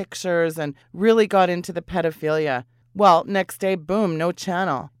long with pictures, and really got into the pedophilia. Well, next day, boom, no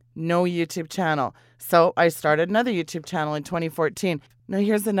channel, no YouTube channel. So I started another YouTube channel in 2014. Now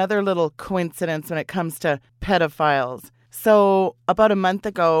here's another little coincidence when it comes to pedophiles. So about a month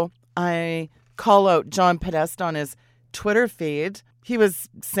ago, I call out John Podesta on his Twitter feed. He was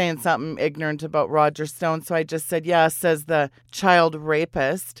saying something ignorant about Roger Stone, so I just said, yeah, says the child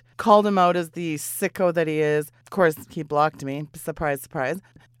rapist. Called him out as the sicko that he is. Of course, he blocked me. Surprise, surprise.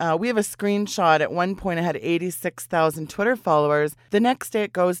 We have a screenshot. At one point, I had 86,000 Twitter followers. The next day,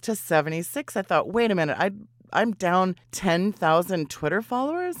 it goes to 76. I thought, wait a minute, I'm down 10,000 Twitter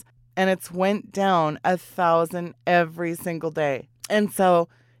followers, and it's went down 1,000 every single day. And so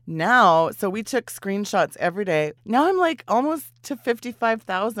now, we took screenshots every day. Now I'm like almost to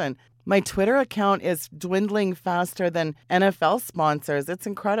 55,000. My Twitter account is dwindling faster than NFL sponsors. It's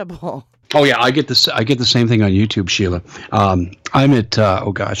incredible. Oh yeah, I get this. I get the same thing on YouTube, Sheila. I'm at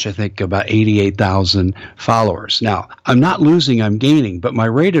I think about 88,000 followers. Now I'm not losing, I'm gaining, but my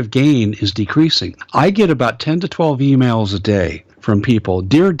rate of gain is decreasing. I get about 10 to 12 emails a day from people.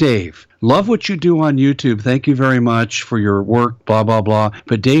 Dear Dave, love what you do on YouTube. Thank you very much for your work, blah, blah, blah.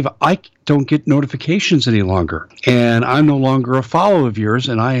 But Dave, I don't get notifications any longer. And I'm no longer a follower of yours.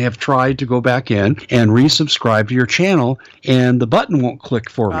 And I have tried to go back in and resubscribe to your channel, and the button won't click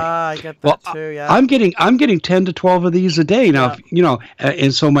for me. I get that too, yeah. I'm getting 10 to 12 of these a day. Now,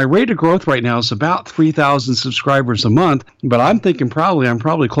 and so my rate of growth right now is about 3,000 subscribers a month. But I'm thinking I'm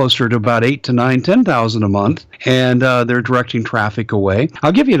probably closer to about 8 to 9, 10,000 a month. And they're directing traffic away.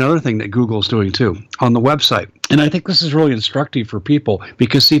 I'll give you another thing that Google's doing too on the website. And I think this is really instructive for people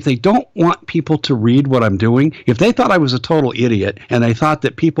because, see, if they don't want people to read what I'm doing, if they thought I was a total idiot and they thought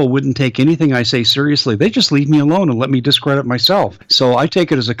that people wouldn't take anything I say seriously, they just leave me alone and let me discredit myself. So I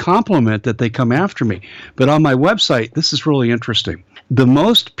take it as a compliment that they come after me. But on my website, this is really interesting. The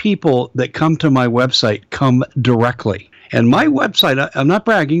most people that come to my website come directly. And my website, I'm not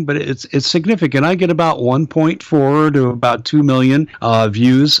bragging, but it's significant. I get about 1.4 to about 2 million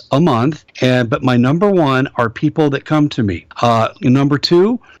views a month. But my number one are people that come to me. Number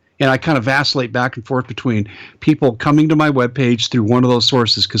two, and I kind of vacillate back and forth between people coming to my webpage through one of those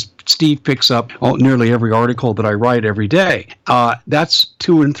sources because Steve picks up nearly every article that I write every day. That's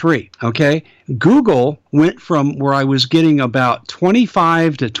 2 and 3, okay? Google went from where I was getting about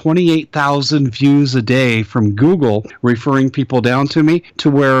 25 to 28,000 views a day from Google referring people down to me to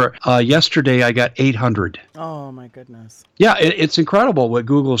where yesterday I got 800. Oh, my goodness. Yeah, it's incredible what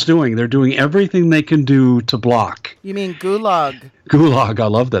Google's doing. They're doing everything they can do to block. You mean gulag? Gulag, I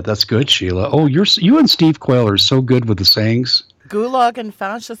love that. That's good, Sheila. Oh, you and Steve Quayle are so good with the sayings. Gulag and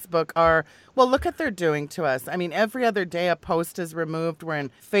Fascist Book are, well, look what they're doing to us. I mean, every other day a post is removed. We're in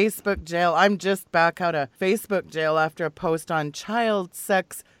Facebook jail. I'm just back out of Facebook jail after a post on child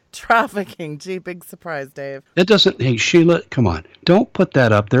sex trafficking. Gee, big surprise, Dave. Hey, Sheila, come on. Don't put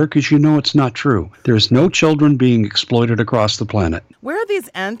that up there because you know it's not true. There's no children being exploited across the planet. Where are these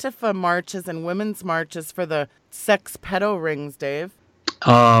Antifa marches and women's marches for the sex pedo rings, Dave?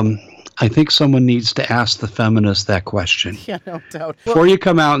 I think someone needs to ask the feminists that question. Yeah, no doubt. Before you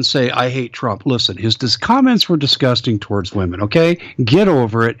come out and say, I hate Trump, listen, his comments were disgusting towards women, okay? Get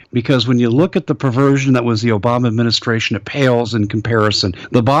over it, because when you look at the perversion that was the Obama administration, it pales in comparison.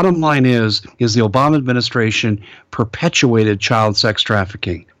 The bottom line is the Obama administration perpetuated child sex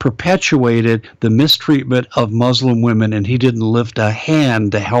trafficking, perpetuated the mistreatment of Muslim women, and he didn't lift a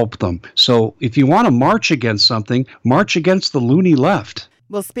hand to help them. So if you want to march against something, march against the loony left.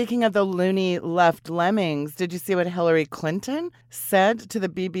 Well, speaking of the loony left lemmings, did you see what Hillary Clinton said to the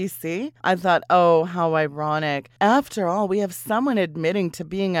BBC? I thought, oh, how ironic. After all, we have someone admitting to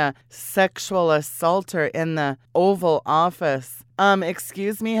being a sexual assaulter in the Oval Office.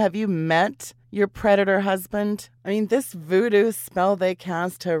 Excuse me, have you met your predator husband? I mean, this voodoo spell they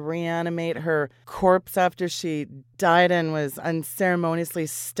cast to reanimate her corpse after she died and was unceremoniously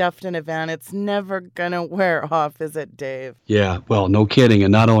stuffed in a van, it's never gonna wear off, is it, Dave? Yeah, well, no kidding.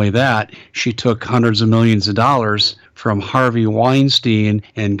 And not only that, she took hundreds of millions of dollars from Harvey Weinstein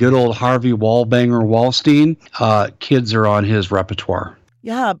and good old Harvey Wallbanger Wallstein. Kids are on his repertoire.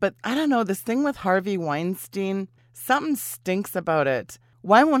 Yeah, but I don't know, this thing with Harvey Weinstein, something stinks about it.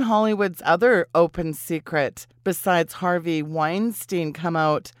 Why won't Hollywood's other open secret besides Harvey Weinstein come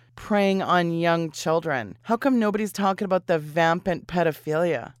out preying on young children? How come nobody's talking about the vampant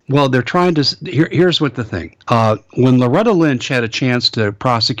pedophilia? Well, they're trying to... Here's what the thing. When Loretta Lynch had a chance to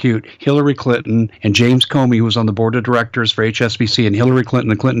prosecute Hillary Clinton and James Comey, who was on the board of directors for HSBC, and Hillary Clinton,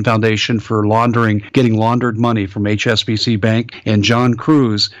 the Clinton Foundation, for getting laundered money from HSBC Bank, and John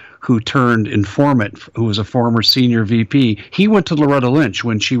Cruz, who turned informant, who was a former senior VP, he went to Loretta Lynch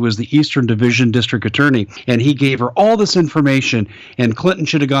when she was the Eastern Division District Attorney, and he gave her all this information, and Clinton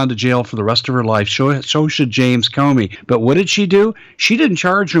should have gone to jail for the rest of her life. So should James Comey. But what did she do? She didn't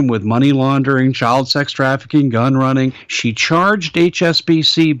charge him with money laundering, child sex trafficking, gun running. She charged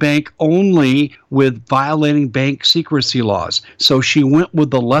HSBC Bank only with violating bank secrecy laws. So she went with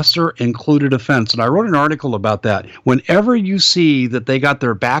the lesser included offense. And I wrote an article about that. Whenever you see that they got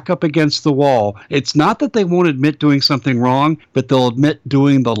their back up against the wall, it's not that they won't admit doing something wrong, but they'll admit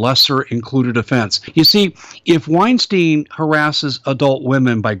doing the lesser included offense. You see, if Weinstein harasses adult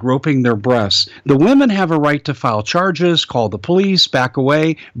women by groping their breasts, the women have a right to file charges, call the police, back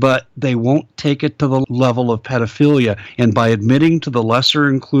away, but they won't take it to the level of pedophilia. And by admitting to the lesser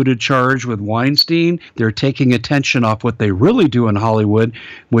included charge with Weinstein, they're taking attention off what they really do in Hollywood,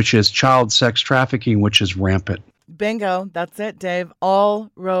 which is child sex trafficking, which is rampant. Bingo. That's it, Dave.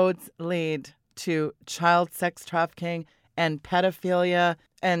 All roads lead to child sex trafficking and pedophilia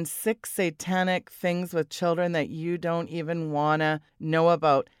and sick satanic things with children that you don't even want to know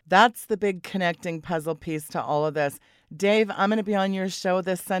about. That's the big connecting puzzle piece to all of this. Dave, I'm going to be on your show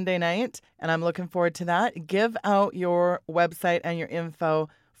this Sunday night, and I'm looking forward to that. Give out your website and your info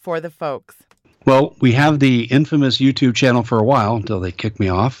for the folks. Well, we have the infamous YouTube channel for a while until they kicked me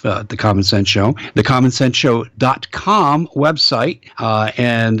off, The Common Sense Show, thecommonsenseshow.com website.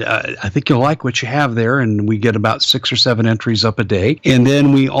 And I think you'll like what you have there. And we get about 6 or 7 entries up a day. And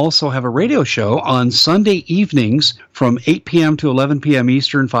then we also have a radio show on Sunday evenings from 8 p.m. to 11 p.m.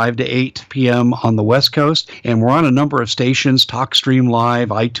 Eastern, 5 to 8 p.m. on the West Coast. And we're on a number of stations, TalkStream Live,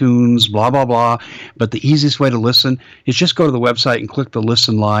 iTunes, blah, blah, blah. But the easiest way to listen is just go to the website and click the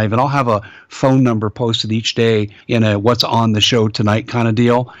Listen Live. And I'll have a phone number posted each day in a what's on the show tonight kind of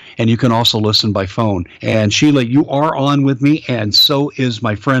deal. And you can also listen by phone. And Sheila, you are on with me, and so is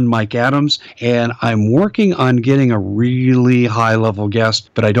my friend Mike Adams. And I'm working on getting a really high-level guest,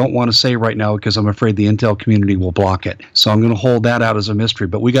 but I don't want to say right now because I'm afraid the Intel community will block it. So I'm going to hold that out as a mystery.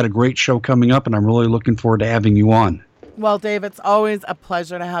 But we got a great show coming up, and I'm really looking forward to having you on. Well, Dave, it's always a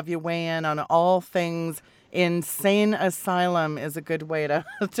pleasure to have you weigh in on all things insane asylum is a good way to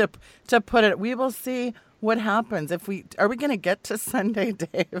put it. We will see what happens. Are we going to get to Sunday,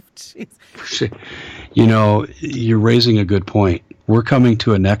 Dave? Jeez. You know, you're raising a good point. We're coming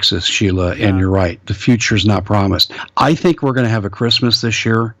to a nexus, Sheila, and you're right. The future's not promised. I think we're going to have a Christmas this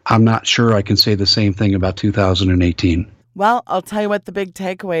year. I'm not sure I can say the same thing about 2018. Well, I'll tell you what the big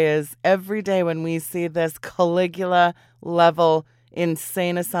takeaway is. Every day when we see this Caligula level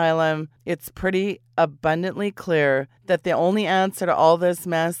insane asylum, it's pretty abundantly clear that the only answer to all this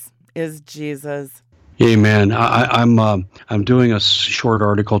mess is Jesus. Amen. I'm doing a short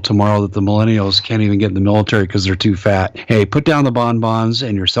article tomorrow that the millennials can't even get in the military because they're too fat. Hey, put down the bonbons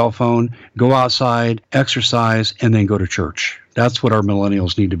and your cell phone, go outside, exercise, and then go to church. That's what our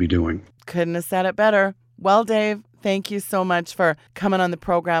millennials need to be doing. Couldn't have said it better. Well, Dave, thank you so much for coming on the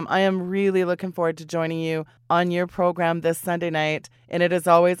program. I am really looking forward to joining you on your program this Sunday night. And it is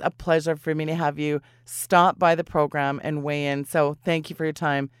always a pleasure for me to have you stop by the program and weigh in. So thank you for your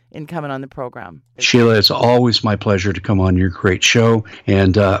time in coming on the program. Sheila, it's always my pleasure to come on your great show.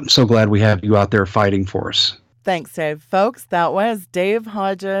 And I'm so glad we have you out there fighting for us. Thanks, Dave. Folks, that was Dave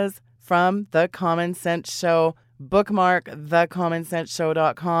Hodges from The Common Sense Show. Bookmark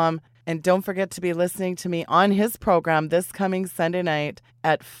thecommonsenseshow.com. And don't forget to be listening to me on his program this coming Sunday night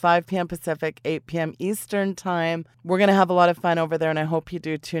at 5 p.m. Pacific, 8 p.m. Eastern Time. We're going to have a lot of fun over there, and I hope you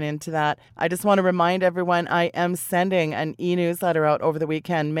do tune into that. I just want to remind everyone I am sending an e-newsletter out over the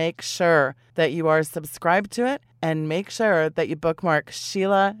weekend. Make sure that you are subscribed to it, and make sure that you bookmark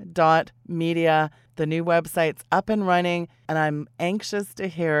Sheila.media. The new website's up and running, and I'm anxious to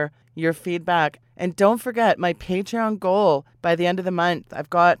hear your feedback. And don't forget my Patreon goal by the end of the month. I've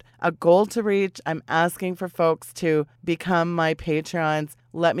got a goal to reach. I'm asking for folks to become my Patreons.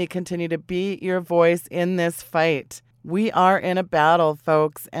 Let me continue to be your voice in this fight. We are in a battle,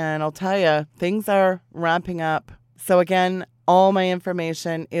 folks, and I'll tell you, things are ramping up. So again, all my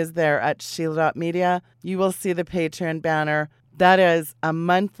information is there at Sheila.media. You will see the Patreon banner. That is a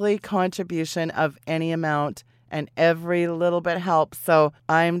monthly contribution of any amount, and every little bit helps. So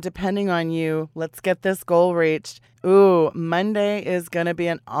I'm depending on you. Let's get this goal reached. Ooh, Monday is going to be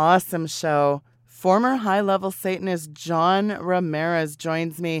an awesome show. Former high-level Satanist John Ramirez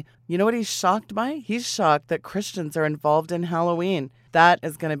joins me. You know what he's shocked by? He's shocked that Christians are involved in Halloween. That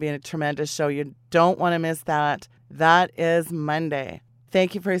is going to be a tremendous show. You don't want to miss that. That is Monday.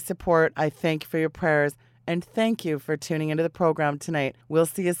 Thank you for your support. I thank you for your prayers. And thank you for tuning into the program tonight. We'll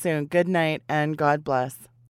see you soon. Good night and God bless.